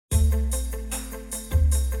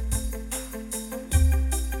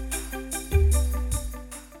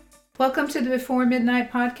Welcome to the Before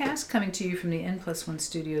Midnight podcast, coming to you from the N+1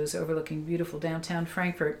 studios overlooking beautiful downtown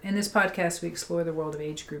Frankfurt. In this podcast, we explore the world of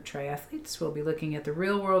age group triathletes. We'll be looking at the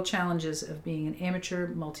real-world challenges of being an amateur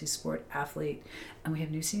multi-sport athlete. And we have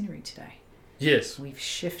new scenery today. Yes. We've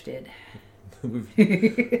shifted.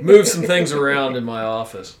 We've moved some things around in my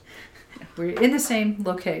office. We're in the same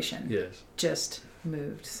location. Yes. Just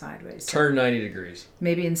moved sideways. Turn 90 degrees.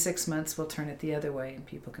 Maybe in 6 months we'll turn it the other way and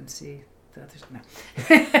people can see the other. No.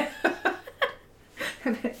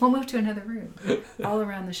 We'll move to another room, all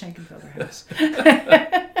around the Schenkenfelder house.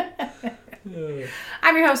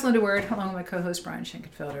 I'm your host, Linda Word, along with my co-host, Brian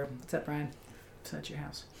Schenkenfelder. What's up, Brian? So that's your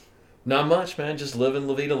house. Not much, man. Just living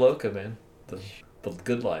La Vida Loca, man. The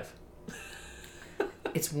good life.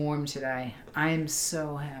 It's warm today. I am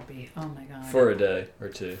so happy. Oh, my God. For a day or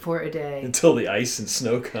two. For a day. Until the ice and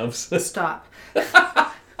snow comes. Stop.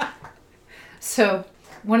 So,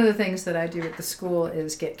 one of the things that I do at the school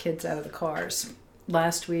is get kids out of the cars.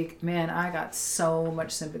 Last week, man, I got so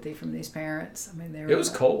much sympathy from these parents. I mean, it was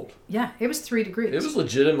cold. Yeah, it was 3 degrees. It was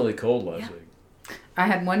legitimately cold last week. I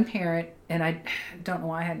had one parent, and I don't know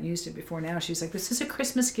why I hadn't used it before now. She's like, this is a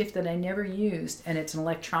Christmas gift that I never used, and it's an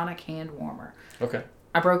electronic hand warmer. Okay.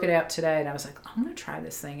 I broke it out today, and I was like, I'm going to try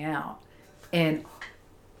this thing out. And,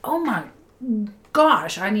 oh my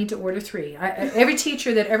gosh, I need to order 3. Every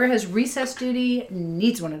teacher that ever has recess duty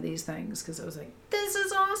needs one of these things, because I was like, this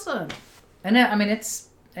is awesome. And I mean,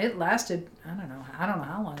 it lasted, I don't know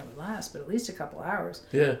how long it would last, but at least a couple hours.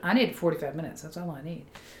 Yeah. I needed 45 minutes. That's all I need.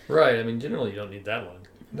 Right. I mean, generally you don't need that long.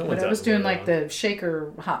 But I was doing like the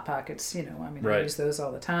shaker Hot Pockets, I mean, right. I use those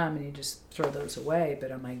all the time, and you just throw those away.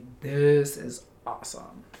 But I'm like, this is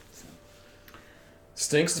awesome. So.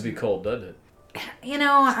 Stinks to be cold, doesn't it?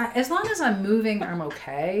 As long as I'm moving, I'm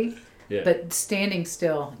okay. Yeah. But standing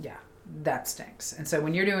still, yeah, that stinks. And so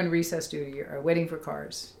when you're doing recess duty or waiting for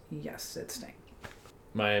cars, yes, it stinks.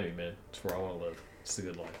 Miami, man. It's where I want to live. It's the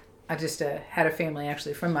good life. I just had a family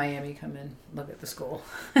actually from Miami come in, look at the school.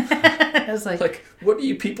 I was like, what are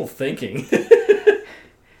you people thinking?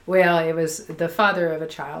 Well, it was the father of a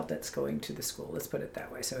child that's going to the school. Let's put it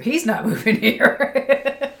that way. So he's not moving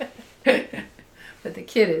here. But the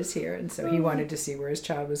kid is here, and so he wanted to see where his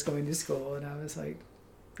child was going to school. And I was like...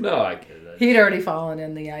 No, I get it. He'd already fallen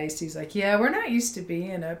in the ice. He's like, yeah, we're not used to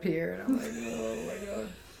being up here. And I'm like, oh, my God.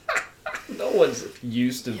 No one's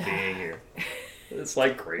used to being here. It's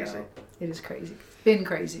like crazy. No, it is crazy. It's been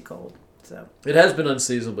crazy cold. So it has been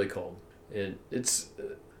unseasonably cold. And it's...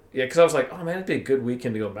 Yeah, because I was like, oh, man, it'd be a good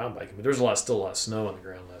weekend to go mountain biking. But there's still a lot of snow on the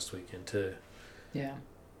ground last weekend, too. Yeah.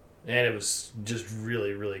 And it was just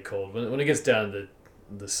really, really cold. When it gets down to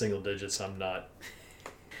the single digits, I'm not...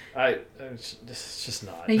 It's just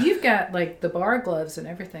not. Now, you've got, like, the bar gloves and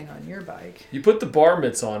everything on your bike. You put the bar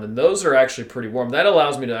mitts on, and those are actually pretty warm. That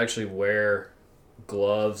allows me to actually wear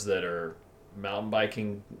gloves that are mountain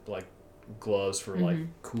biking, like, gloves for, like,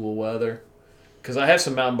 cool weather. Because I have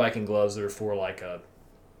some mountain biking gloves that are for, like,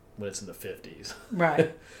 when it's in the 50s.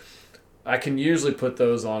 Right. I can usually put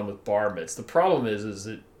those on with bar mitts. The problem is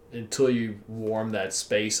that until you warm that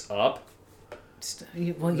space up,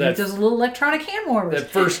 well, you use those little electronic hand warmers. That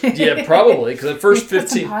first, yeah, probably, because the first 15... Put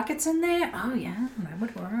some pockets in there? Oh, yeah, that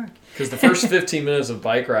would work. Because the first 15 minutes of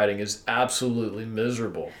bike riding is absolutely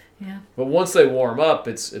miserable. Yeah. But once they warm up,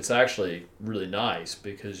 it's actually really nice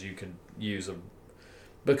because you can use them.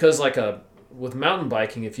 Because with mountain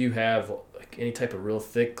biking, if you have any type of real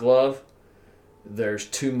thick glove, there's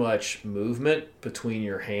too much movement between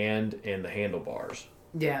your hand and the handlebars.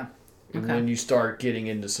 Yeah. Okay. And when you start getting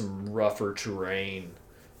into some rougher terrain,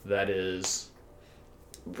 that is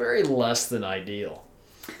very less than ideal.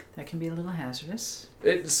 That can be a little hazardous.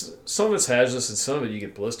 Some of it's hazardous, and some of it you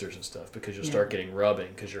get blisters and stuff because you'll start getting rubbing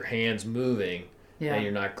because your hand's moving and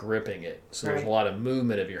you're not gripping it. So there's a lot of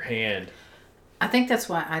movement of your hand. I think that's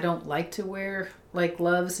why I don't like to wear like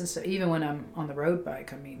gloves and stuff, even when I'm on the road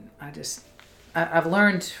bike. I mean, I've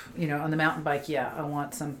learned, on the mountain bike, I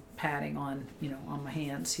want some padding on, on my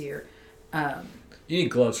hands here. You need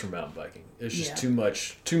gloves for mountain biking. It's just too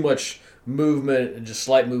much movement and just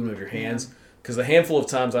slight movement of your hands. Because the handful of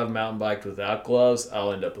times I've mountain biked without gloves,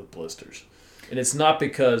 I'll end up with blisters. And it's not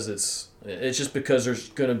because it's just because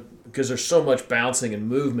there's so much bouncing and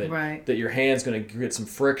movement that your hand's going to get some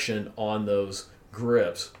friction on those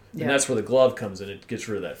grips. And that's where the glove comes in. It gets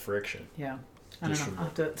rid of that friction. Yeah. I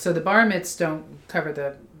don't know. So the bar mitts don't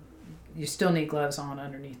cover you still need gloves on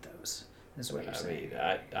underneath those. Is what you're saying.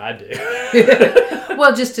 I do.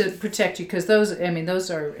 Well, just to protect you, because those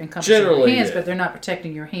are encompassing your hands, but they're not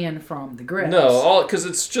protecting your hand from the grips. No, because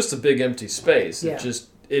it's just a big empty space. Yeah.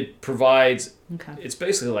 It provides. Okay. It's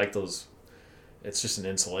basically like those. It's just an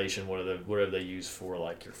insulation, whatever they use for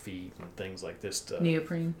like your feet and things like this stuff.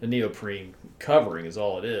 Neoprene. The neoprene covering is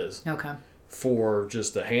all it is. Okay. For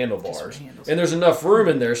just the handlebars. Just for handles. And there's enough room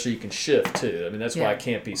in there so you can shift too. I mean, that's why Yeah. it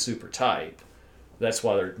can't be super tight. That's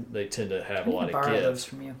why they tend to have a lot of borrow give. those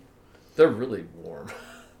from you. They're really warm.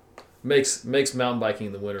 makes mountain biking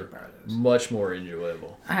in the winter much more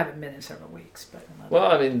enjoyable. I haven't been in several weeks, but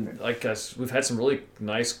well, I mean, like we've had some really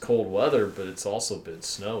nice cold weather, but it's also been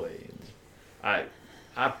snowy. And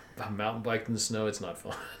I mountain biked in the snow. It's not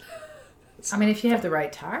fun. I mean, if you have the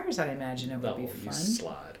right tires, I imagine it would be you fun.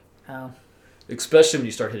 slide. Oh. Especially when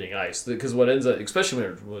you start hitting ice, because what ends up, especially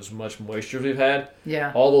when there's much moisture we've had,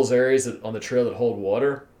 yeah, all those areas on the trail that hold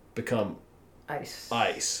water become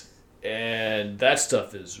ice. And that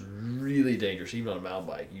stuff is really dangerous. Even on a mountain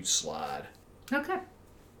bike, you slide. Okay.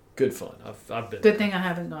 Good fun. I've been. Good thing I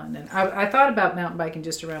haven't gone then. I thought about mountain biking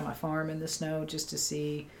just around my farm in the snow, just to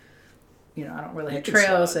see. I don't really have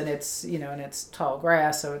trails, and it's and it's tall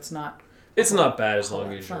grass, so it's not. It's not bad as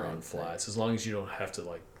long as you're on flats. As long as you don't have to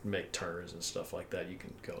like make turns and stuff like that, you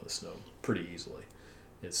can go in the snow pretty easily.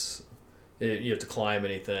 You have to climb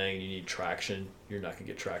anything. You need traction. You're not gonna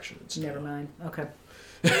get traction in snow. Never mind. Okay.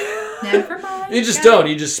 Never mind. You just don't.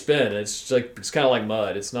 You just spin. It's kind of like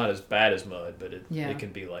mud. It's not as bad as mud, but it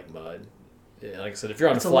can be like mud. Yeah, like I said, if you're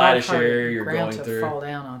on a flattish area, you're going through. Fall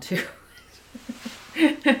down onto.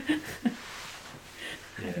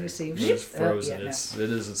 Yeah, it's frozen.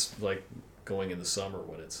 It's like going in the summer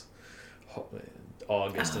when it's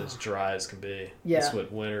August and it's dry as can be. Yeah. That's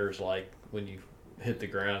what winter is like when you hit the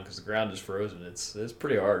ground, because the ground is frozen. It's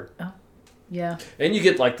pretty hard. Oh, yeah. And you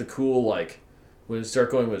get like the cool, like when it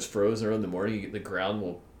starts going when it's frozen early in the morning, the ground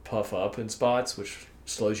will puff up in spots, which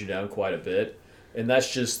slows you down quite a bit. And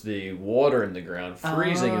that's just the water in the ground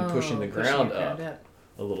freezing and pushing the ground up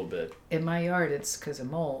a little bit. In my yard, it's because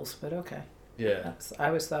of moles, but okay. Yeah. I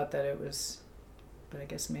always thought that it was, but I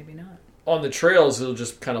guess maybe not. On the trails, it'll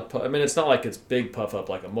just kind of it's not like it's big puff up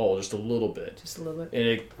like a mole, just a little bit. Just a little bit. And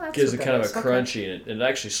it gives it kind of a crunchy, and it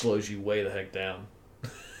actually slows you way the heck down.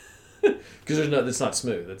 Because it's not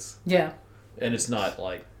smooth. And it's not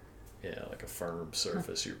like, like a firm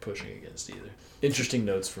surface you're pushing against either. Interesting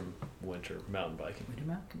notes from winter mountain biking.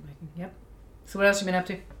 Yep. So what else have you been up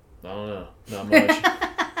to? I don't know. Not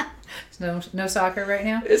much. No soccer right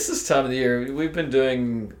now? It's this time of the year. We've been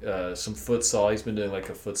doing some futsal. He's been doing like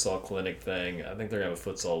a futsal clinic thing. I think they're going to have a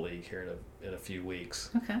futsal league here in a few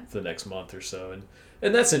weeks. Okay. For the next month or so.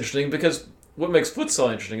 And that's interesting because what makes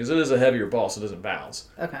futsal interesting is it is a heavier ball, so it doesn't bounce.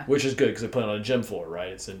 Okay. Which is good because they play on a gym floor, right?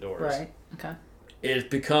 It's indoors. Right. Okay.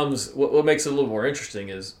 It becomes, what makes it a little more interesting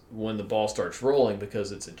is when the ball starts rolling,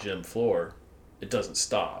 because it's a gym floor, it doesn't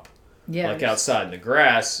stop. Yeah. Like outside in the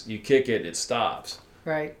grass, you kick it, it stops.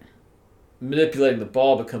 Right. Manipulating the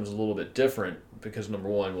ball becomes a little bit different because, number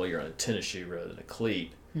one, you're on a tennis shoe rather than a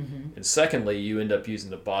cleat. Mm-hmm. And secondly, you end up using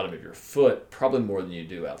the bottom of your foot probably more than you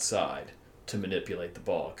do outside to manipulate the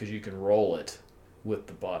ball, because you can roll it with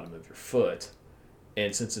the bottom of your foot.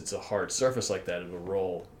 And since it's a hard surface like that, it'll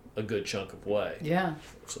roll a good chunk of way. Yeah.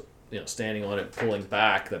 So, standing on it, pulling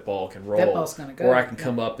back, that ball can roll. That ball's gonna go. Or I can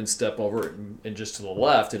come up and step over it and just to the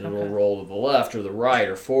left, and it'll roll to the left or the right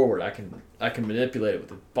or forward. I can manipulate it with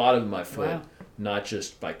the bottom of my foot, not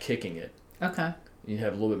just by kicking it. Okay. You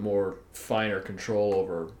have a little bit more finer control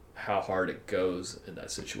over how hard it goes in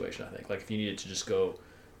that situation, I think. Like if you need it to just go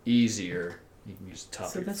easier, you can use the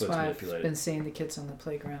top of your foot to manipulate it. So that's why I've been seeing the kids on the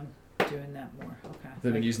playground doing that more. Okay.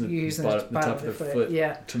 They've been using the top of their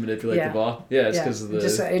foot to manipulate the ball? Yeah, it's because of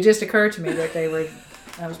the... It just occurred to me that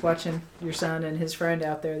I was watching your son and his friend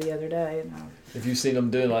out there the other day. If you've seen them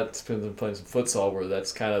doing playing some futsal, where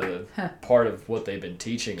that's kind of the part of what they've been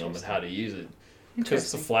teaching them and how to use it. Because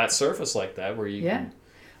it's a flat surface like that where you can...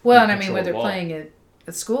 Well, and I mean, when they're playing it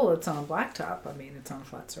at school, it's on blacktop. I mean, it's on a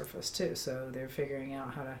flat surface too, so they're figuring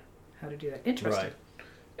out how to do that. Interesting. Right.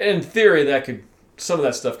 In theory, some of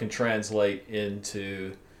that stuff can translate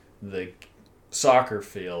into the soccer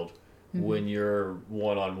field. Mm-hmm. When you're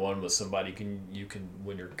one-on-one with somebody, you can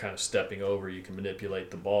when you're kind of stepping over, you can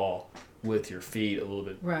manipulate the ball with your feet a little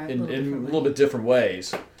bit, in a little bit different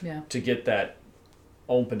ways, to get that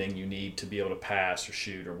opening you need to be able to pass or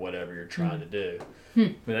shoot or whatever you're trying to do. I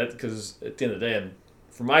mean, because at the end of the day, and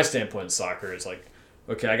from my standpoint in soccer, it's like,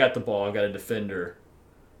 okay, I got the ball, I got a defender,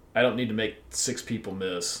 I don't need to make 6 people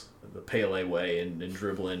miss the Pele way and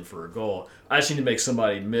dribble in for a goal. I just need to make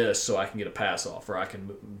somebody miss so I can get a pass off, or I can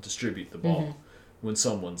distribute the ball when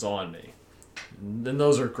someone's on me. And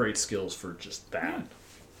those are great skills for just that.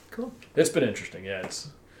 Cool. It's been interesting. Yeah, it's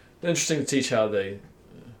interesting to teach how they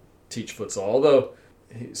teach futsal. Although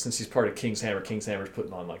since he's part of King's Hammer's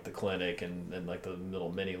putting on like the clinic and like the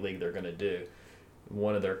little mini league they're going to do.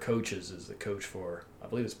 One of their coaches is the coach for, I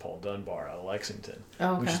believe it's Paul Dunbar out of Lexington,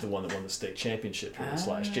 which is the one that won the state championship here this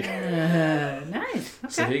last year. Nice. Okay.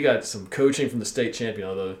 So he got some coaching from the state champion,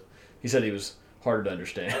 although he said he was harder to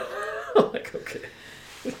understand. Like, okay.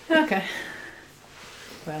 Okay.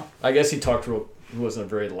 Well. I guess he wasn't a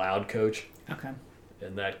very loud coach. Okay.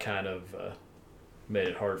 And that kind of made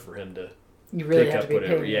it hard for him to you really pick have up to be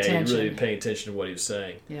whatever. paying Yeah, attention. he really paying attention to what he was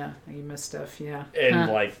saying. Yeah, you missed stuff, yeah.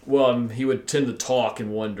 And he would tend to talk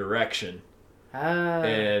in one direction. Ah.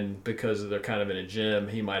 And because they're kind of in a gym,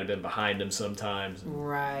 he might have been behind him sometimes.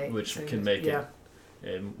 Right. Which So can make it.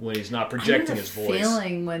 And when he's not projecting his voice. I have a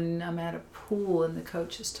feeling when I'm at a pool and the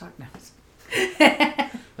coach is talking.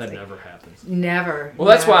 That never happens. Never. Well,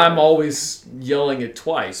 that's why I'm always yelling it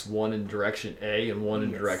twice. One in direction A and one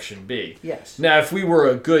in direction B. Yes. Now, if we were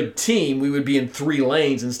a good team, we would be in 3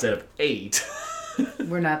 lanes instead of 8.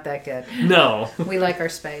 We're not that good. No. We like our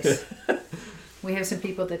space. We have some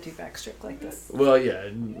people that do backstroke like this. Well, yeah.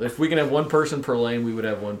 If we can have 1 person per lane, we would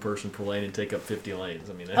have 1 person per lane and take up 50 lanes.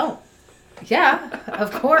 I mean. Oh, yeah,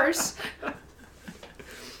 of course.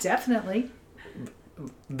 Definitely.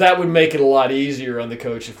 That would make it a lot easier on the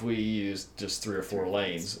coach if we used just 3 or 4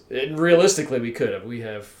 lanes. And realistically, we could have. We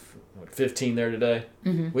have 15 there today.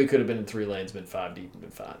 Mm-hmm. We could have been in 3 lanes, been 5 deep, and been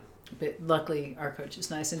fine. But luckily, our coach is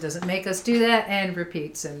nice and doesn't make us do that and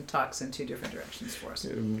repeats and talks in 2 different directions for us.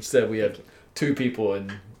 Instead, we have 2 people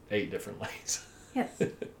in 8 different lanes. Yes,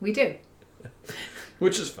 we do.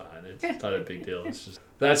 Which is fine. It's not a big deal. It's just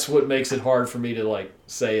that's what makes it hard for me to like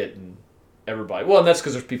say it and everybody. Well, and that's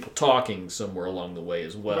because there's people talking somewhere along the way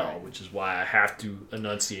as well, right. Which is why I have to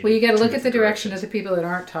enunciate. Well, you got to look at the direction of the people that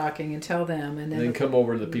aren't talking and tell them, and then come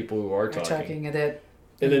over to the people who are talking and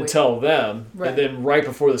then tell them, right. And then right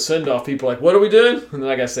before the send off, people are like, "What are we doing?" And then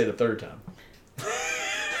I got to say the 3rd time.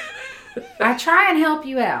 I try and help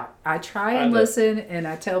you out. I try and listen, and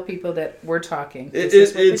I tell people that we're talking.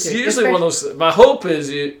 It's usually one of those. My hope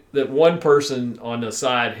is that one person on the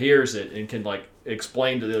side hears it and can like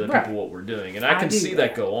explain to the other people what we're doing, and I can see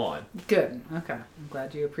that go on. Good. Okay. I'm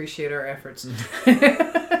glad you appreciate our efforts.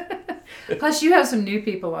 Plus, you have some new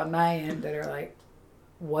people on my end that are like,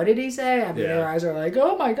 "What did he say?" I mean, their eyes are like,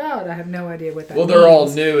 "Oh my God, I have no idea what that means." Well, they're all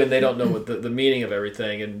new and they don't know what the meaning of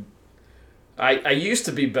everything, and I used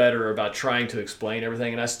to be better about trying to explain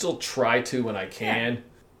everything, and I still try to when I can.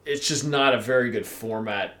 Yeah. It's just not a very good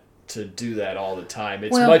format to do that all the time.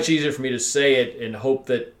 It's much easier for me to say it and hope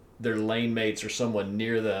that their lane mates or someone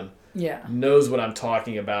near them knows what I'm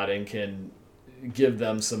talking about and can give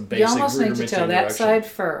them some basic rudimentary direction. You almost need to tell that side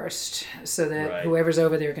first so that whoever's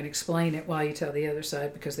over there can explain it while you tell the other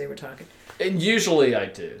side because they were talking. And usually I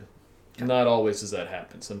do. Okay. Not always does that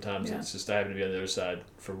happen. Sometimes it's just I happen to be on the other side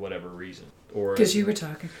for whatever reason. Because you were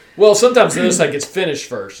talking. Well, sometimes the other side gets finished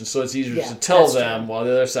first, and so it's easier to tell them while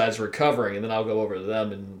the other side's recovering, and then I'll go over to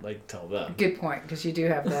them and like tell them. Good point, because you do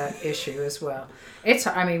have that issue as well.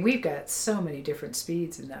 We've got so many different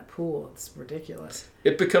speeds in that pool. It's ridiculous.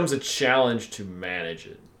 It becomes a challenge to manage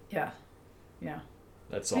it. Yeah.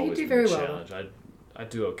 That's always been a challenge. I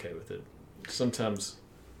do okay with it. Sometimes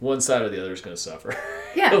one side or the other is going to suffer.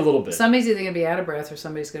 Yeah. A little bit. Somebody's either going to be out of breath or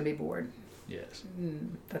somebody's going to be bored. Yes.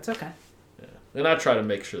 That's okay. Yeah. And I try to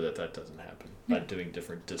make sure that doesn't happen by doing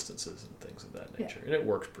different distances and things of that nature. And it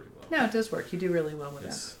works pretty well. No, it does work. You do really well with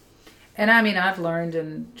that. And I've learned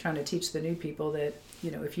in trying to teach the new people that,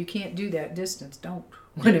 if you can't do that distance, don't.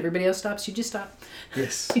 When everybody else stops, you just stop.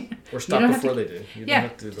 Yes. Or stop before they do. You don't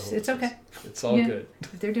have to do the whole It's okay. It's all good.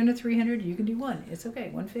 If they're doing a 300, you can do 1. It's okay.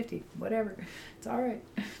 150. Whatever. It's all right.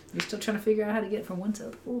 You're still trying to figure out how to get from one side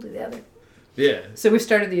of the pool to the other. Yeah. So we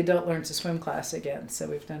started the Adult Learns to Swim class again. So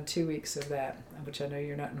we've done 2 weeks of that, which I know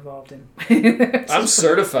you're not involved in. I'm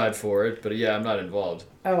certified for it, but I'm not involved.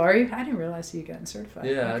 Oh, are you? I didn't realize you gotten certified.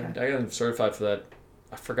 Yeah, okay. I got certified for that.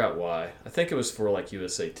 I forgot why. I think it was for like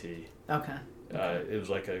USAT. Okay. It was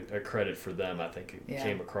like a credit for them, I think it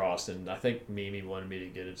came across, and I think Mimi wanted me to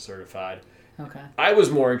get it certified. Okay. I was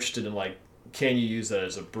more interested in like, can you use that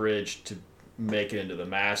as a bridge to make it into the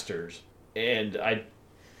Masters? And I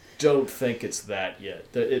don't think it's that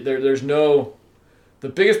yet. There's no... The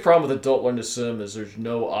biggest problem with Adult Learn to Swim is there's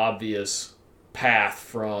no obvious path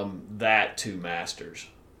from that to Masters.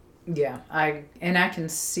 Yeah, I can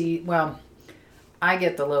see... Well, I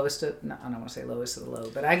get the lowest of... No, I don't want to say lowest of the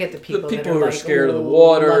low, but I get the people that are who like, are scared of the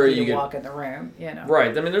water. You get walk in the room,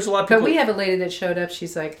 Right. I mean, there's a lot of people... But we have a lady that showed up.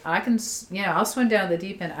 She's like, I'll swim down the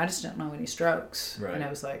deep end. I just don't know any strokes. Right. And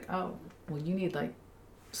I was like, oh, well, you need like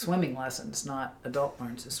swimming lessons, not Adult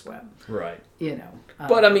Learn to Swim. Right.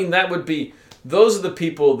 But I mean, that would be... those are the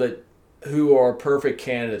people who are perfect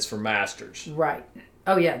candidates for masters. Right.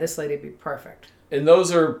 Oh yeah, this lady would be perfect. And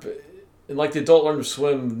those are, like, the adult learn to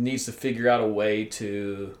swim needs to figure out a way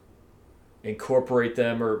to incorporate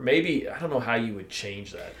them, or maybe, I don't know how you would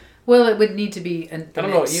change that. Well, it would need to be. I don't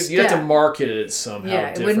know. You have to market it somehow. Yeah,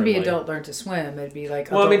 it wouldn't be adult learn to swim. It'd be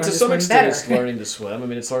like. Well, I mean, to some extent, better. it's learning to swim. I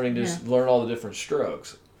mean, it's learning to learn all the different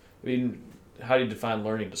strokes. I mean, how do you define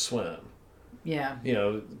learning to swim? Yeah. You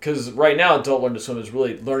know, because right now, adult learn to swim is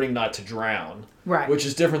really learning not to drown. Right. Which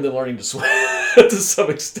is different than learning to swim to some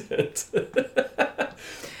extent.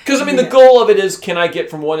 Because, I mean, the goal of it is, can I get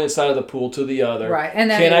from one side of the pool to the other? Right. And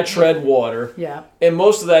can I tread water? Yeah. And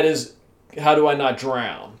most of that is, how do I not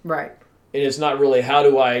drown? Right. And it's not really, how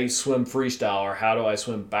do I swim freestyle or how do I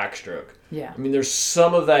swim backstroke? Yeah. I mean, there's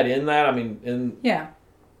some of that in that. I mean,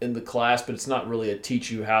 in the class, but it's not really a teach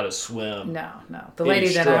you how to swim. No. The lady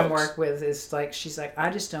that I work with is like, she's like, I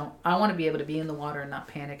want to be able to be in the water and not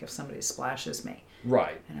panic if somebody splashes me.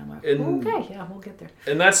 Right. And I'm like, okay, yeah, we'll get there.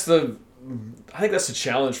 And I think that's the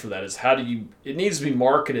challenge for that, is it needs to be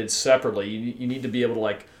marketed separately. You need to be able to,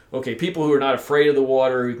 like, okay, people who are not afraid of the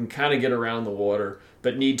water, who can kind of get around the water,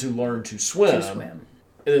 but need to learn to swim. And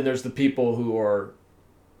then there's the people who are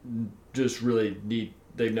just really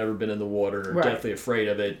they've never been in the water, or deathly afraid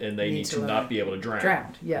of it, and they need to not be able to drown.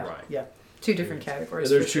 Drowned, yeah. Right. Yeah. Two different categories.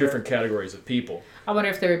 There's two different categories of people. I wonder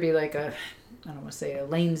if there would be like I don't want to say a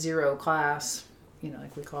lane 0 class,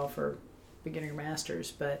 like we call for beginner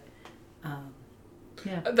masters, but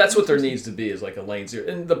yeah. That's what there needs to be, is like a lane 0.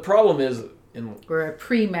 And the problem is, or a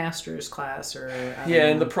pre-masters class, or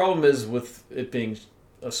and the problem is with it being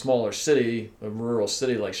a smaller city, a rural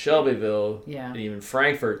city like Shelbyville, and even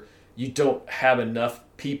Frankfort, you don't have enough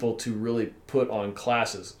people to really put on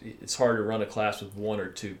classes. It's hard to run a class with 1 or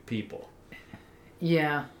 2 people.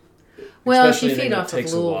 Yeah. Well, especially if you feed off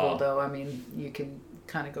of Louisville, though, I mean, you can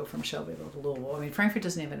kind of go from Shelbyville to Louisville. I mean, Frankfort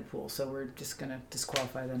doesn't have a pool, so we're just going to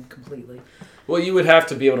disqualify them completely. Well, you would have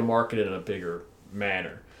to be able to market it in a bigger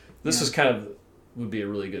manner. This is would be a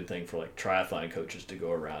really good thing for, like, triathlon coaches to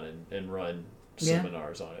go around and run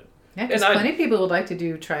seminars on it. Yeah, because plenty of people would like to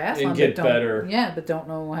do triathlon and get better. Yeah, but don't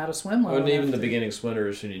know how to swim well. And even the beginning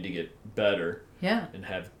swimmers who need to get better. Yeah. And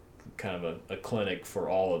have kind of a clinic for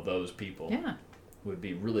all of those people. Yeah. Would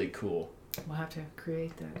be really cool. We'll have to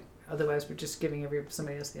create that. Otherwise, we're just giving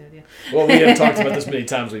somebody else the idea. Well, we have talked about this many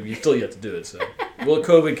times. We've still yet to do it. So, well,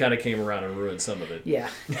 COVID kind of came around and ruined some of it. Yeah.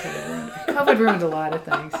 COVID ruined a lot of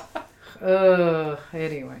things.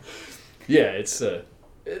 Anyway. Yeah,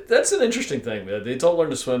 that's an interesting thing. The adult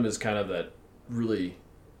learn to swim is kind of that really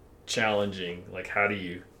challenging, like, how do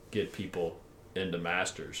you get people into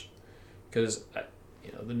masters? Because,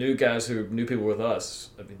 the new guys new people with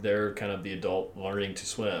us, I mean, they're kind of the adult learning to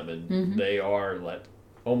swim, and they are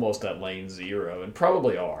almost at lane 0, and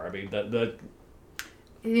probably are. I mean,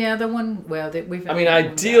 yeah, the one. Well, we've. I mean,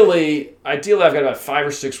 ideally, I've got about 5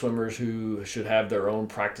 or 6 swimmers who should have their own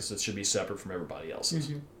practice that should be separate from everybody else's.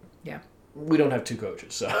 Mm-hmm. Yeah. We don't have 2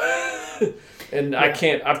 coaches, so and I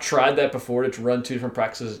can't. I've tried that before to run 2 different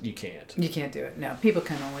practices. You can't. You can't do it. No, people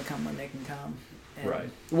can only come when they can come.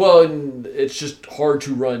 Right. Well, and it's just hard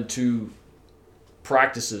to run 2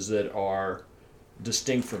 practices that are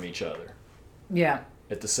distinct from each other. Yeah.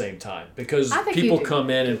 At the same time, because people come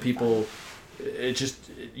in and people,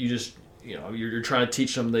 you're trying to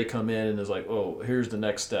teach them. They come in and it's like, oh, here's the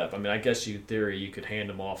next step. I mean, I guess in theory you could hand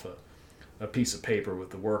them off a piece of paper with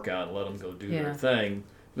the workout and let them go do their thing.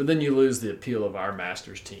 But then you lose the appeal of our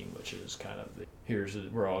masters team, which is kind of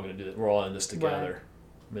we're all going to do it. We're all in this together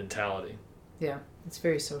mentality. Yeah, it's a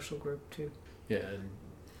very social group too. Yeah, and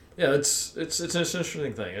it's an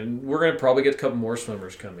interesting thing, and we're going to probably get a couple more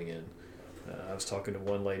swimmers coming in. I was talking to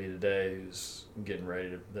one lady today who's getting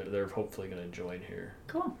ready they're hopefully going to join here.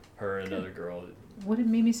 Cool. Her and another girl. What did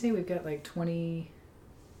Mimi say? We've got like 20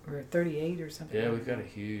 or 38 or something. Yeah, we've got a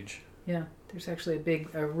huge. Yeah, there's actually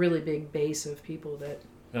a really big base of people that.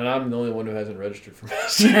 And I'm the only one who hasn't registered for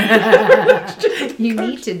Masters. You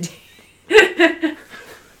need to.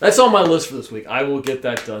 That's on my list for this week. I will get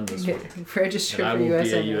that done this week. Register for USMS. I will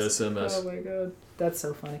be a USMS. Oh my god, that's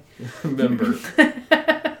so funny. Member.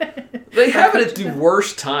 They have it at the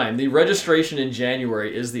worst time. The registration in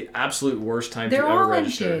January is the absolute worst time to ever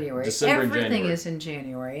register. They're all in January. December and Everything January. is in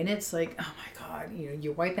January, and it's like, oh my god,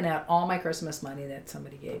 you're wiping out all my Christmas money that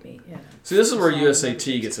somebody gave me. See, this is where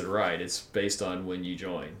USAT gets it right. It's based on when you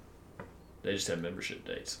join. They just have membership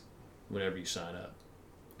dates whenever you sign up.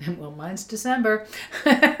 Well, mine's December.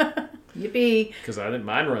 Yippee! Because I think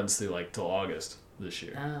mine runs through till August this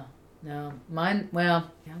year. Oh. No, mine, well,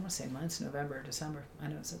 I want to say mine's November or December. I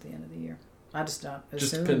know it's at the end of the year. I just don't.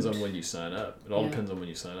 Just depends on when you sign up. It all depends on when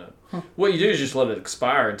you sign up. What you do is just let it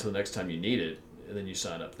expire until the next time you need it, and then you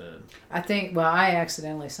sign up then. I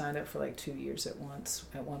accidentally signed up for like 2 years at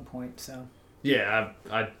one point, so. Yeah,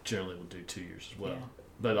 I generally will do 2 years as well. Yeah.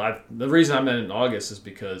 But the reason I meant in August is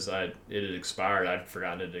because it had expired. I'd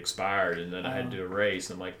forgotten it had expired, and then I had to do a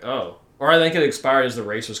race. And I'm like, oh. Or I think it expired as the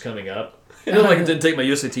race was coming up. It didn't take my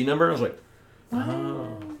USAT number. I was like,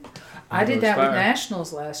 oh. I did that with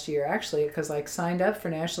Nationals last year, actually, because I signed up for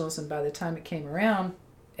Nationals, and by the time it came around,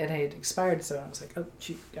 it had expired. So I was like, oh,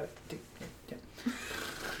 shoot, got to do it.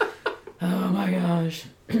 Oh, my gosh.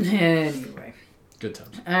 Anyway. Good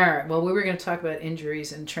times. All right. Well, we were going to talk about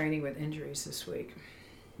injuries and training with injuries this week.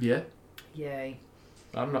 Yeah. Yay.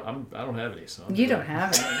 I don't have any. So you don't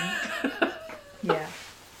have any. Yeah.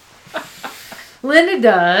 Linda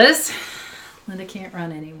does. Linda can't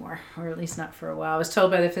run anymore, or at least not for a while. I was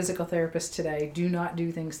told by the physical therapist today, do not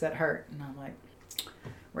do things that hurt. And I'm like,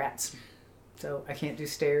 rats. So I can't do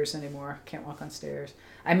stairs anymore. Can't walk on stairs.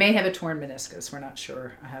 I may have a torn meniscus. We're not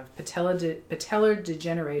sure. I have patellar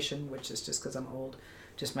degeneration, which is just because I'm old.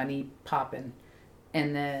 Just my knee popping.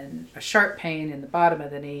 And then a sharp pain in the bottom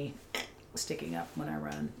of the knee sticking up when I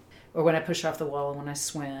run. Or when I push off the wall when I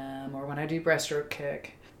swim. Or when I do breaststroke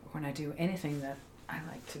kick. Or when I do anything that I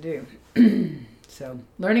like to do. So,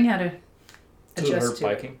 learning how to adjust to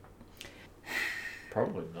biking?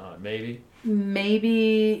 Probably not. Maybe.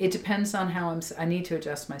 Maybe. It depends on how I need to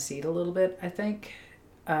adjust my seat a little bit, I think.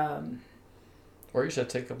 Or you should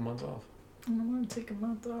take a month off. I don't want to take a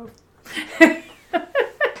month off.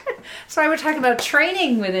 Sorry, we're talking about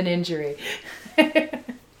training with an injury.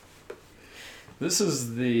 This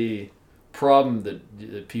is the problem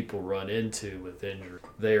that people run into with injury.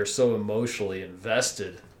 They are so emotionally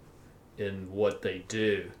invested in what they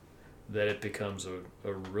do that it becomes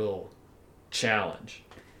a real challenge.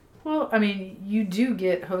 Well, I mean, you do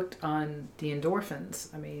get hooked on the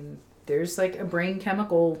endorphins. I mean, there's like a brain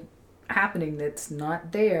chemical happening that's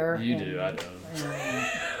not there. You do, I don't.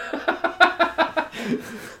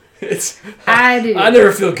 I do. I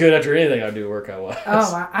never feel good after anything I do workout-wise.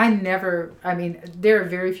 Oh, I never. I mean, there are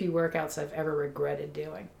very few workouts I've ever regretted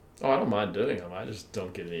doing. Oh, I don't mind doing them. I just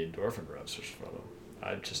don't get any endorphin rushes from them.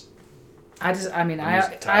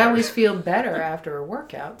 I always feel better after a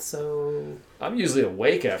workout, so. I'm usually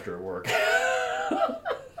awake after a workout.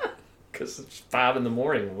 Because it's 5 a.m.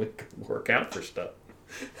 when we work out for stuff.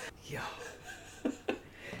 Yeah.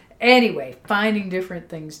 Anyway, finding different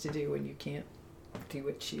things to do when you can't do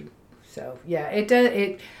what you. So yeah, it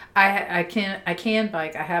does. I can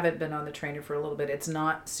bike. I haven't been on the trainer for a little bit. It's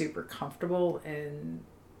not super comfortable, and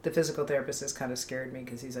the physical therapist has kind of scared me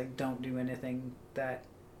because he's like, "Don't do anything that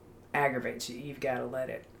aggravates you. You've got to let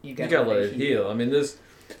it. You got to let it heal." I mean, this,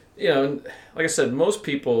 like I said, most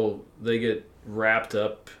people, they get wrapped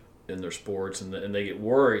up in their sports and they get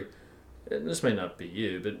worried. And this may not be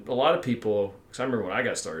you, but a lot of people, because I remember when I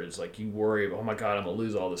got started, it's like you worry about, oh my God, I'm going to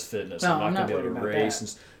lose all this fitness. No, I'm not going to be able to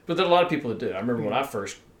race. But there are a lot of people that do. I remember when I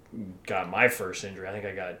first got my first injury, I think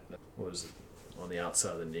I got, what was it, on the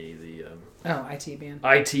outside of the knee, the IT band.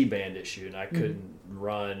 IT band issue, and I couldn't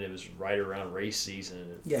run. It was right around race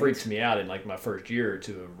season. It freaked me out in like my first year or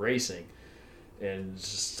two of racing. And it's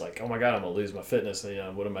just like, oh my God, I'm going to lose my fitness.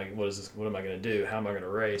 And, what am I going to do? How am I going to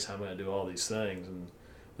race? How am I going to do all these things? And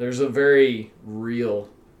there's a very real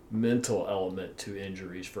mental element to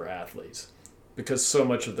injuries for athletes because so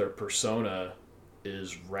much of their persona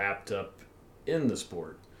is wrapped up in the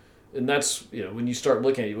sport. And that's, when you start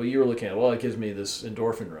looking at it, you were looking at, well, it gives me this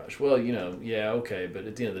endorphin rush. Well, yeah, okay. But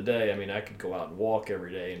at the end of the day, I mean, I could go out and walk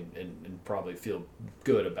every day and probably feel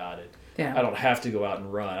good about it. Yeah. I don't have to go out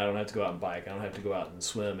and run. I don't have to go out and bike. I don't have to go out and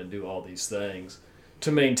swim and do all these things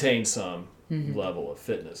to maintain some level of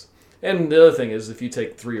fitness. And the other thing is, if you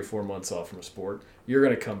take 3 or 4 months off from a sport, you're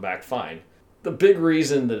going to come back fine. The big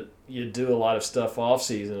reason that you do a lot of stuff off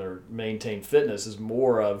season or maintain fitness is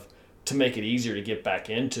more of to make it easier to get back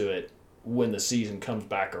into it when the season comes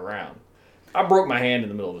back around. I broke my hand in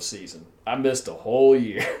the middle of the season. I missed a whole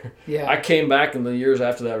year. Yeah. I came back, and the years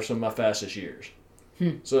after that were some of my fastest years.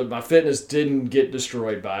 So my fitness didn't get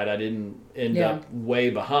destroyed by it. I didn't end up way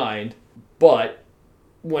behind. But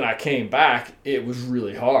when I came back, it was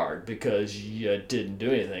really hard because you didn't do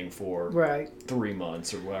anything for 3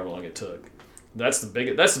 months or however long it took. That's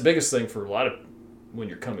the biggest thing for a lot of when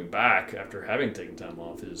you're coming back after having taken time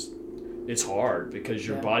off is it's hard because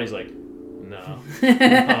your body's like, no,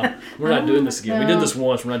 we're not doing this again. No. We did this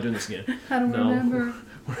once. We're not doing this again. I don't remember.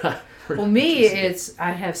 Well, me,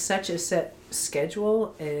 I have such a set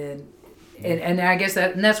schedule, and I guess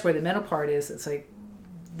that's where the mental part is. It's like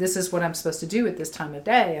this is what I'm supposed to do at this time of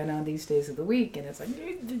day and on these days of the week. And it's like,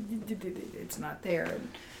 it's not there. And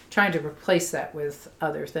trying to replace that with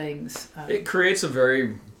other things. It creates a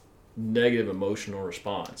very negative emotional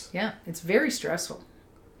response. Yeah, it's very stressful.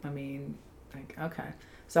 I mean, like, okay.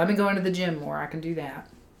 So I've been going to the gym more. I can do that.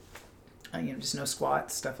 Just no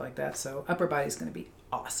squats, stuff like that. So upper body's going to be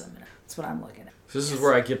awesome. That's what I'm looking at. So this is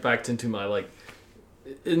where I get back into my, like,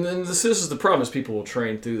 and then this is the problem is people will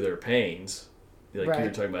train through their pains. Like you were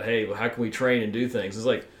talking about, hey, well, how can we train and do things? It's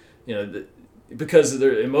like, because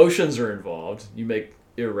their emotions are involved, you make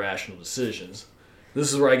irrational decisions.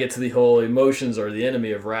 This is where I get to the whole emotions are the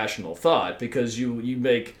enemy of rational thought, because you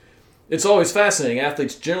make, it's always fascinating.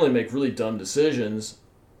 Athletes generally make really dumb decisions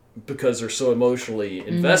because they're so emotionally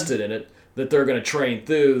invested in it that they're going to train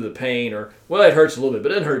through the pain, or, well, it hurts a little bit,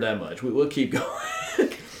 but it didn't hurt that much. We'll keep going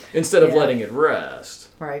instead of letting it rest.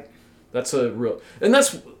 Right. That's a real, and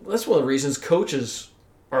that's one of the reasons coaches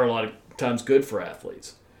are a lot of times good for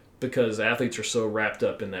athletes, because athletes are so wrapped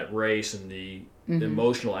up in that race and the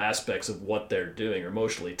emotional aspects of what they're doing, or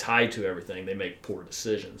emotionally tied to everything. They make poor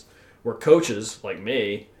decisions. Where coaches like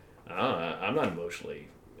me, I'm not emotionally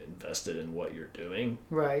invested in what you're doing,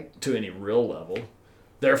 right, to any real level.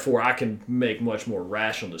 Therefore, I can make much more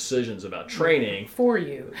rational decisions about training for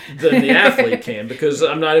you than the athlete can, because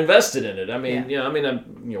I'm not invested in it. I mean,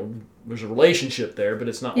 there's a relationship there, but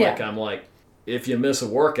it's not like I'm like, if you miss a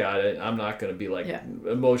workout, I'm not going to be like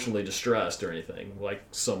emotionally distressed or anything like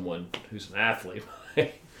someone who's an athlete.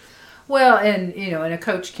 Well, and and a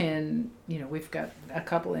coach can, we've got a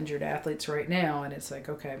couple injured athletes right now, and it's like,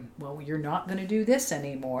 okay, well, you're not going to do this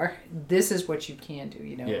anymore. This is what you can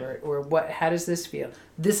do, or what? How does this feel?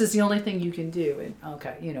 This is the only thing you can do, and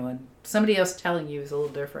okay, and somebody else telling you is a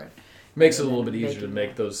little different. Makes it a little bit easier to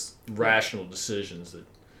make those rational decisions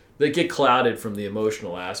that get clouded from the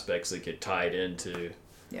emotional aspects that get tied into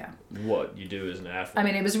what you do as an athlete. I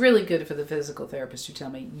mean, it was really good for the physical therapist to tell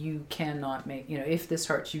me, you cannot make, if this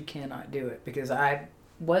hurts, you cannot do it, because I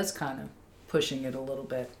was kind of pushing it a little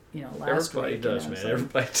bit, last Everybody week. Does, man. So,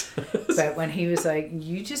 everybody does. But when he was like,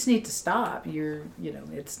 you just need to stop. You're,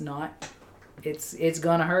 it's not, it's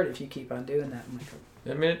gonna hurt if you keep on doing that. I'm like,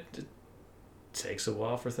 I mean, it takes a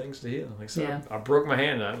while for things to heal. Like I said, I broke my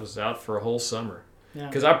hand. I was out for a whole summer.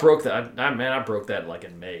 Because I broke that. I broke that like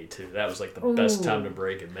in May too. That was like the best time to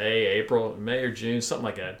break it. May or June, something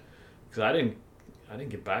like that. Because I didn't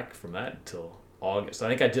get back from that until August. I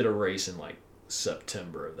think I did a race in like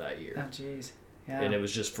September of that year. Oh, jeez. Yeah. And it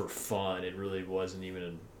was just for fun. It really wasn't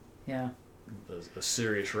even a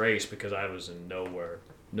serious race, because I was in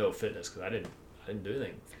no fitness, because I didn't do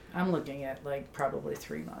anything. I'm looking at like probably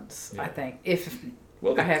 3 months. I think the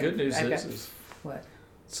good news is what.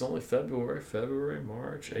 It's only February,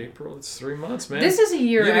 March, April. It's 3 months, man. This is a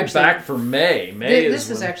year. You'll be back for May. This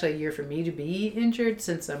is actually a year for me to be injured,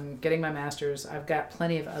 since I'm getting my master's. I've got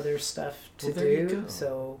plenty of other stuff to do,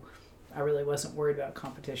 so I really wasn't worried about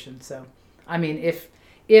competition. So, I mean, if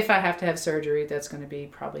I have to have surgery, that's going to be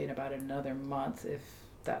probably in about another month, if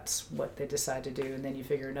that's what they decide to do, and then you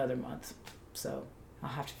figure another month. So I'll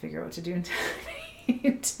have to figure out what to do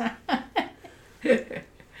in time.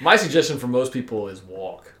 My suggestion for most people is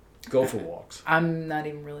walk. Go for walks. I'm not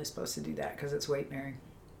even really supposed to do that because it's weight bearing.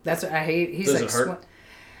 That's what I hate. He's Does like, it hurt?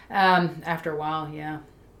 After a while, yeah.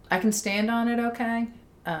 I can stand on it okay.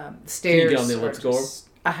 Stairs. Can you get on the elliptical?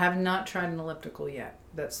 I have not tried an elliptical yet.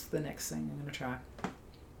 That's the next thing I'm going to try.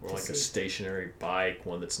 Or like a stationary bike,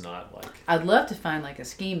 one that's not like... I'd love to find like a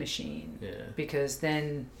ski machine. Yeah. Because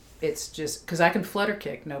then it's just... Because I can flutter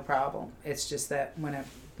kick, no problem. It's just that when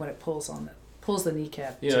it pulls the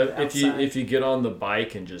kneecap to the outside. If you get on the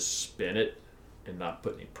bike and just spin it and not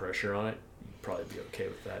put any pressure on it, you'd probably be okay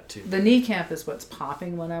with that too. The kneecap is what's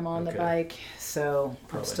popping when I'm on the bike, so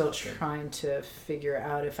I'm still trying to figure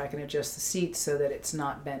out if I can adjust the seat so that it's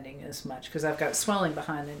not bending as much, because I've got swelling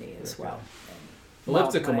behind the knee as well.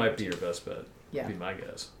 Elliptical might be your best bet. Yeah. Would be my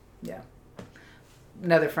guess. Yeah.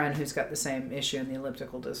 Another friend who's got the same issue, and the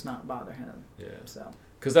elliptical does not bother him. Yeah. So.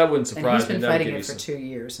 Because that wouldn't surprise me. And he's been fighting it for 2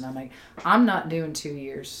 years, and I'm like, I'm not doing 2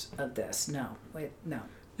 years of this. No, wait, no.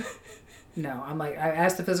 No, I'm like, I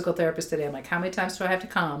asked the physical therapist today, I'm like, how many times do I have to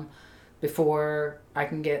come before I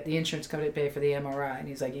can get the insurance company to pay for the MRI? And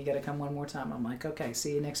he's like, you got to come one more time. I'm like, okay,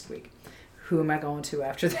 see you next week. Who am I going to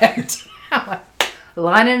after that? I'm like,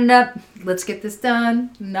 lining it up. Let's get this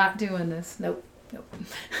done. Not doing this. Nope.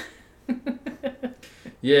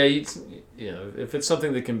 Yeah, if it's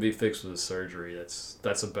something that can be fixed with a surgery,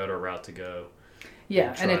 that's a better route to go.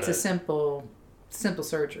 Yeah, and it's a simple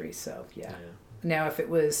surgery, so yeah. Now, if it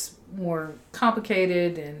was more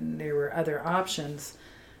complicated and there were other options,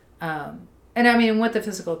 And I mean, what the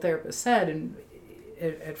physical therapist said, and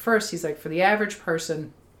at first he's like, for the average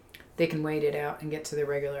person, they can wait it out and get to their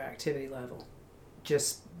regular activity level.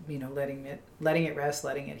 Just, letting it rest,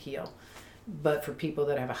 letting it heal. But for people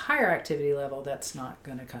that have a higher activity level, that's not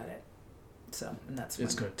going to cut it. So, and that's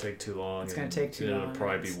it's going to take too long. It's going to take too long. It'll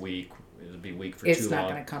probably be weak. It'll be weak for too long. It's not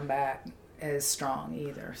going to come back as strong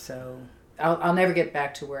either. So I'll never get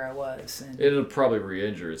back to where I was. And it'll probably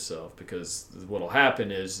re-injure itself, because what'll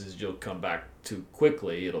happen is you'll come back too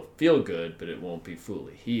quickly. It'll feel good, but it won't be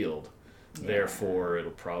fully healed. Yeah. Therefore,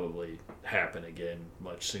 it'll probably happen again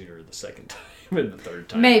much sooner the second time and the third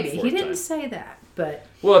time. Maybe. He didn't say that, but...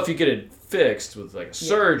 Well, if you get it fixed with like a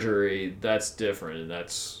surgery, that's different, and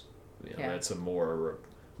that's that's a more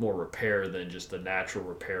repair than just the natural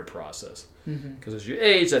repair process. Because as you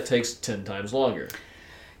age, that takes 10 times longer.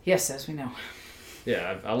 Yes, as we know.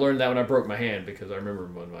 Yeah, I learned that when I broke my hand, because I remember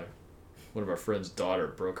when one of our friend's daughter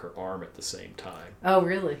broke her arm at the same time. Oh,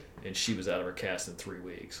 really? And she was out of her cast in 3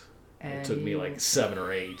 weeks. And it took me like 7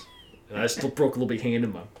 or 8. And I still broke a little bit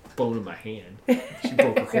bone in my hand. She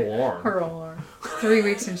broke her whole arm. Her whole arm. 3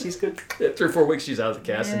 weeks and she's good. 3 or 4 weeks she's out of the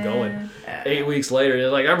cast and going. 8 weeks later,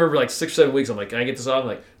 I remember like 6 or 7 weeks, I'm like, can I get this off? I'm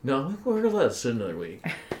like, no, we're going to let it sit another week.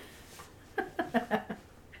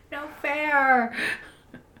 No fair.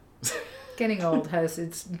 Getting old has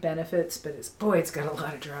its benefits, but it's got a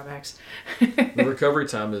lot of drawbacks. The recovery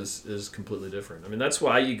time is completely different. I mean, that's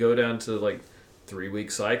why you go down to like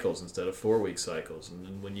 3-week cycles instead of 4-week cycles. And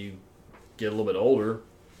then when you get a little bit older,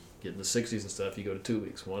 get in the 60s and stuff, you go to 2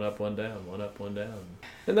 weeks. 1 up, 1 down, 1 up, 1 down.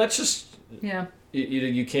 And that's just... Yeah.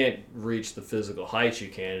 You can't reach the physical heights you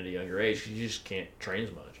can at a younger age. You just can't train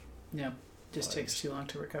as much. Yeah. Just takes too long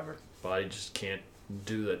to recover. Body just can't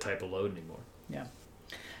do that type of load anymore. Yeah.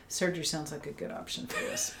 Surgery sounds like a good option for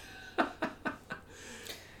this.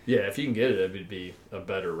 Yeah, if you can get it would be a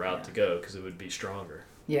better route to go, because it would be stronger.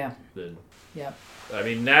 Yeah. Yeah. I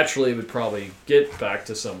mean, naturally, it would probably get back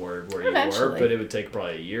to somewhere where you were, but it would take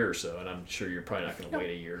probably a year or so, and I'm sure you're probably not going to wait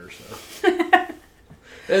a year or so.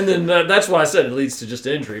 And then that's why I said it leads to just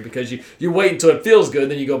injury, because you wait until it feels good,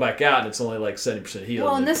 then you go back out, and it's only like 70% healed.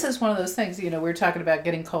 Well, and this is one of those things, we're talking about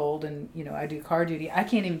getting cold, and, I do car duty. I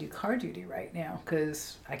can't even do car duty right now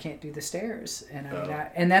because I can't do the stairs. And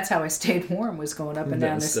and that's how I stayed warm, was going up and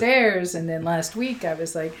down the stairs. And then last week I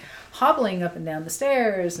was like hobbling up and down the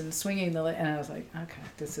stairs and swinging and I was like, okay,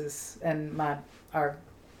 this is, and my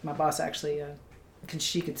boss actually,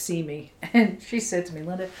 she could see me, and she said to me,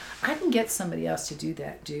 Linda, I can get somebody else to do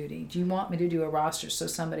that duty. Do you want me to do a roster so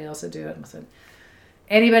somebody else will do it? And I said,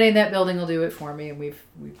 anybody in that building will do it for me. And we've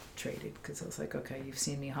traded, because I was like, okay, you've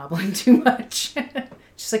seen me hobbling too much.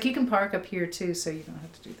 She's like, you can park up here too, so you don't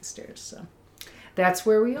have to do the stairs. So that's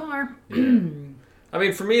where we are. Yeah. I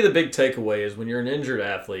mean, for me, the big takeaway is when you're an injured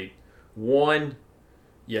athlete, one,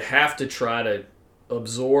 you have to try to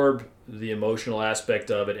absorb the emotional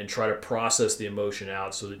aspect of it and try to process the emotion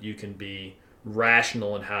out so that you can be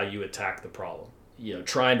rational in how you attack the problem.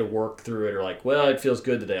 Trying to work through it, or like, well, it feels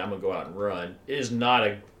good today, I'm going to go out and run, is not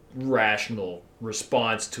a rational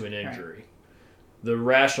response to an injury. Right. The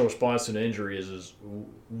rational response to an injury is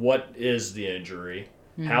what is the injury?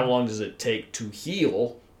 Mm-hmm. How long does it take to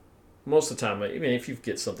heal? Most of the time, I mean, if you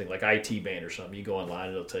get something like IT band or something, you go online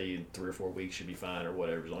and it'll tell you in 3 or 4 weeks you'll be fine or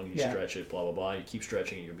whatever, as long as you stretch it, blah, blah, blah. You keep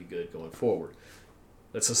stretching and you'll be good going forward.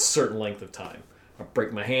 That's a certain length of time. I'll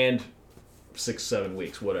break my hand, 6, 7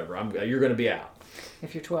 weeks, whatever. You're going to be out.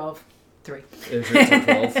 If you're 12, 3. If you're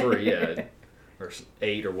 12, 3, yeah. Or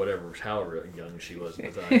 8 or whatever, however young she was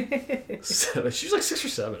at the time. 7. She was like 6 or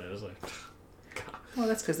 7. I was like, God. Well,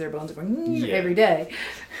 that's because their bones are going every day.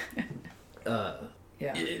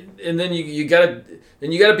 Yeah. And then you gotta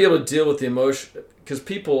be able to deal with the emotion, because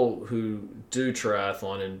people who do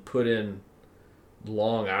triathlon and put in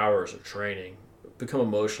long hours of training become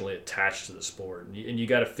emotionally attached to the sport, and you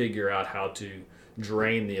got to figure out how to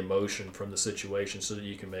drain the emotion from the situation so that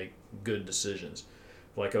you can make good decisions.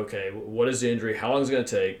 Like, okay, what is the injury? How long is it going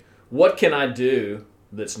to take? What can I do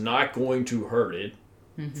that's not going to hurt it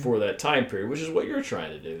for that time period? Which is what you're trying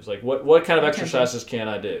to do. It's like, what kind of exercises can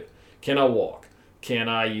I do? Can I walk? Can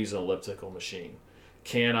I use an elliptical machine?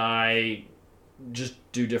 Can I just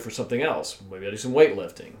do something else? Maybe I do some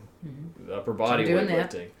weightlifting, upper body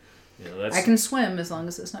weightlifting. I can swim as long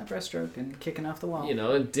as it's not breaststroke and kicking off the wall.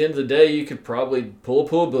 At the end of the day, you could probably pull a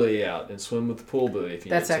pool buoy out and swim with the pool buoy if you need to.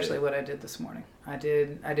 That's actually what I did this morning. I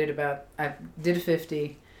did a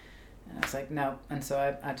 50. And I was like, no. And so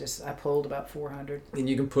I pulled about 400. And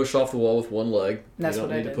you can push off the wall with one leg. That's what I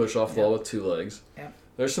did. You don't need to push off the wall with 2 legs. Yep.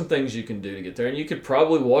 There's some things you can do to get there. And you could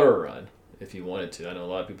probably water run if you wanted to. I know a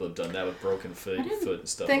lot of people have done that with broken foot and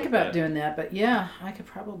stuff think like about that. doing that, but yeah, I could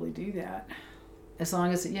probably do that. As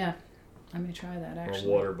long as, I may try that actually.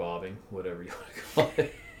 Or water bobbing, whatever you want to call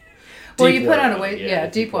it. Well, you put on a running,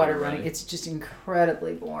 weight, deep water running. It's just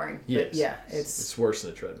incredibly boring. Yes. But yeah, it's worse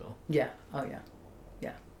than a treadmill. Yeah. Oh yeah.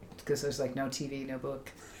 Yeah. Because there's like no TV, no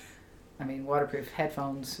book. I mean, waterproof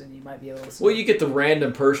headphones, and you might be able to listen. Well, you get the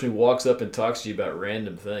random person who walks up and talks to you about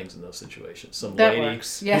random things in those situations. Some that lady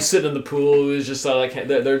works. Yeah. who's sitting in the pool who's just like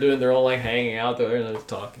they're doing their own like hanging out there and they're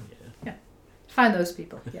talking. Yeah. Find those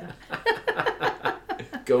people. Yeah.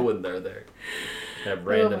 Go when they're there. Have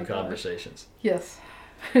random conversations. Yes.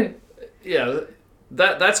 Yeah,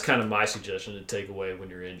 that's kind of my suggestion to take away when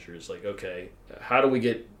you're injured. Is like, okay, how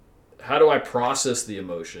do I process the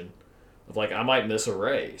emotion of like I might miss a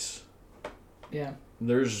race? Yeah.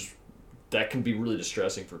 That can be really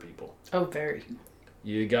distressing for people. Oh, very.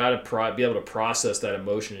 You got to be able to process that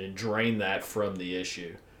emotion and drain that from the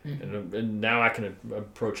issue. Mm-hmm. And now I can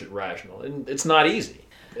approach it rational. And it's not easy.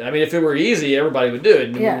 I mean, if it were easy, everybody would do it,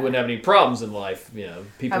 and we wouldn't have any problems in life.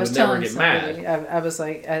 People would never get mad.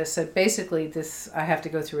 I said, basically, I have to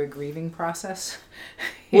go through a grieving process.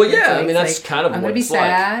 Well, yeah, I mean, that's kind of I'm what going to be it's like.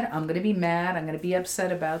 sad, I'm going to be mad, I'm going to be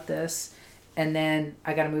upset about this, and then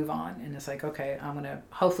I got to move on. And it's like, okay, I'm going to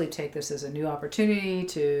hopefully take this as a new opportunity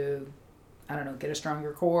to, I don't know, get a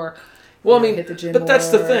stronger core. Well, I mean, hit the gym but that's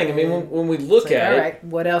the more, thing. I mean, when we look at it, all right,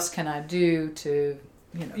 what else can I do to,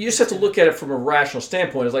 you just have to look at it from a rational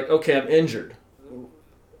standpoint. It's like, okay, I'm injured.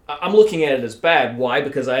 I'm looking at it as bad. Why?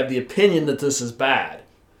 Because I have the opinion that this is bad.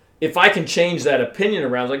 If I can change that opinion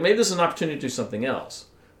around, like maybe this is an opportunity to do something else.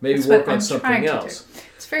 Maybe work on something else.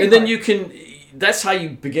 It's very and then you can. That's how you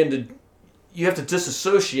begin to. You have to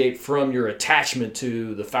disassociate from your attachment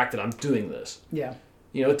to the fact that I'm doing this. Yeah.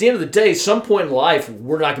 At the end of the day, some point in life,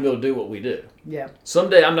 we're not going to be able to do what we do. Yeah.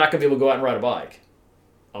 Someday, I'm not going to be able to go out and ride a bike.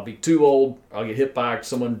 I'll be too old. I'll get hit by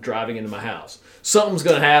someone driving into my house. Something's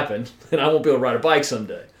going to happen, and I won't be able to ride a bike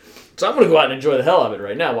someday. So I'm going to go out and enjoy the hell of it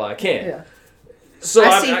right now while I can. Yeah. So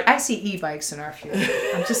I see e-bikes in our future.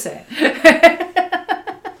 I'm just saying.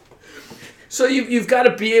 So you've got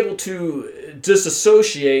to be able to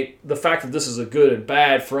disassociate the fact that this is a good and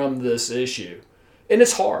bad from this issue. And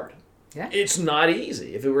it's hard. Yeah. It's not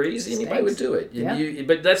easy. If it were easy, anybody would do it. Yeah.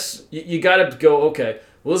 But you got to go, okay,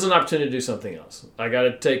 well, this is an opportunity to do something else. I got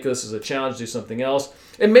to take this as a challenge to do something else.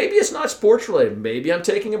 And maybe it's not sports related. Maybe I'm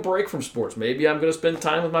taking a break from sports. Maybe I'm going to spend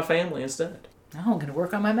time with my family instead. Oh, I'm going to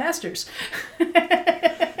work on my master's.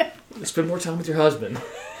 Spend more time with your husband.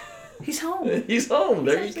 He's home. He's home.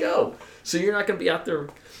 There you go. So you're not going to be out there.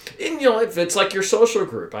 And, if it's like your social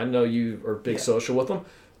group, I know you are big social with them.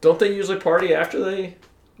 Don't they usually party after they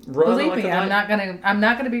run? Believe me, I'm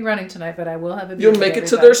not gonna be running tonight, but I will have a beer. You'll make it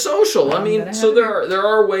to their social. I mean, so there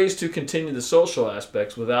are ways to continue the social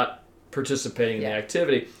aspects without participating in the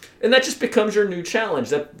activity, and that just becomes your new challenge.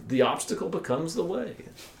 That the obstacle becomes the way.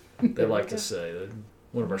 They like to say.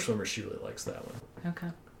 One of our swimmers, she really likes that one. Okay.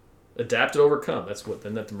 Adapt and overcome.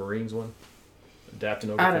 Isn't that the Marines one? Adapt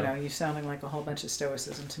and overcome. I don't know. You're sounding like a whole bunch of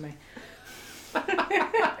stoicism to me.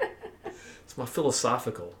 It's my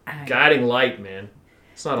philosophical guiding light, man.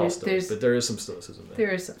 It's not all stoic, but there is some stoicism there. There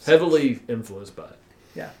is some heavily influenced by it.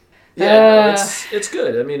 Yeah. Yeah, it's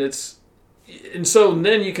good. I mean, and so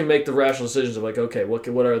then you can make the rational decisions of like, okay, what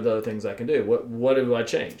are the other things I can do? What do I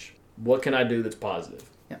change? What can I do that's positive?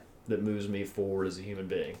 Yeah. That moves me forward as a human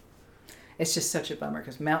being. It's just such a bummer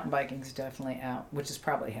because mountain biking is definitely out, which is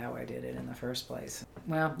probably how I did it in the first place.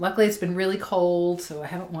 Well, luckily it's been really cold, so I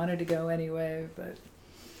haven't wanted to go anyway, but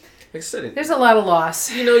like I said, there's a lot of loss.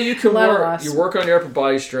 You can work on your upper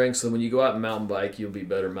body strength, so when you go out and mountain bike, you'll be a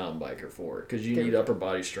better mountain biker for it because you need upper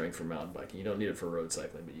body strength for mountain biking. You don't need it for road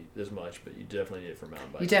cycling as much, but you definitely need it for mountain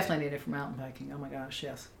biking. You definitely need it for mountain biking. Oh my gosh,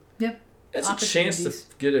 yes. Yep. It's a chance to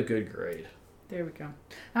get a good grade. There we go.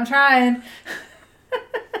 I'm trying.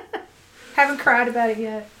 Haven't cried about it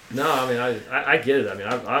yet. No, I mean I get it. I mean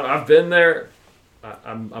I've been there.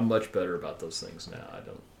 I'm much better about those things now. I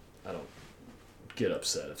don't get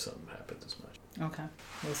upset if something happens as much. Okay,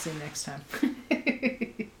 we'll see next time.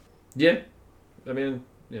 Yeah, I mean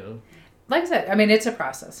like I said, I mean it's a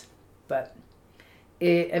process, but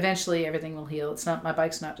eventually everything will heal. My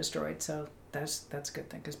bike's not destroyed, so that's a good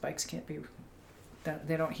thing because bikes can't be.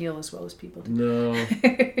 They don't heal as well as people do.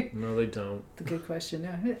 No, they don't. The good question.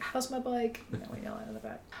 No, how's my bike? No, we yell out of the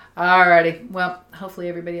back. Alrighty. Well, hopefully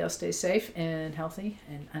everybody else stays safe and healthy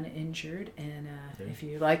and uninjured. And if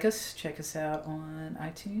you like us, check us out on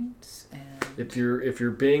iTunes. And if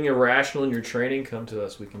you're being irrational in your training, come to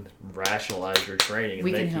us. We can rationalize your training. And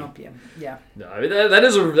we can help you. Yeah. No, I mean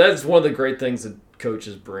that's one of the great things that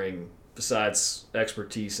coaches bring besides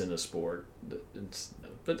expertise in a sport.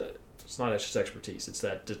 But it's not just expertise. It's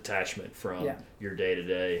that detachment from your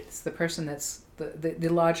day-to-day. It's the person that's the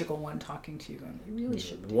logical one talking to you going, you really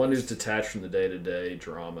should. The one who's detached from the day-to-day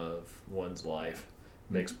drama of one's life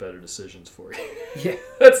makes better decisions for you. Yeah.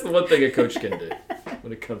 That's the one thing a coach can do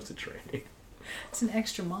when it comes to training. It's an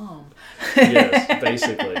extra mom. Yes,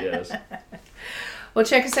 basically, yes. Well,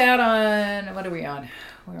 check us out on, what are we on?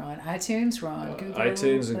 We're on iTunes. We're on Google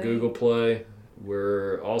iTunes Play. and Google Play.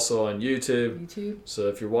 We're also on YouTube. So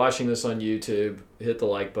if you're watching this on YouTube, hit the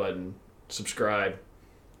like button, subscribe,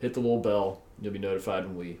 hit the little bell. You'll be notified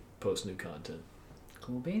when we post new content.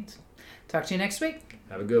 Cool beans. Talk to you next week.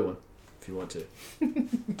 Have a good one if you want to.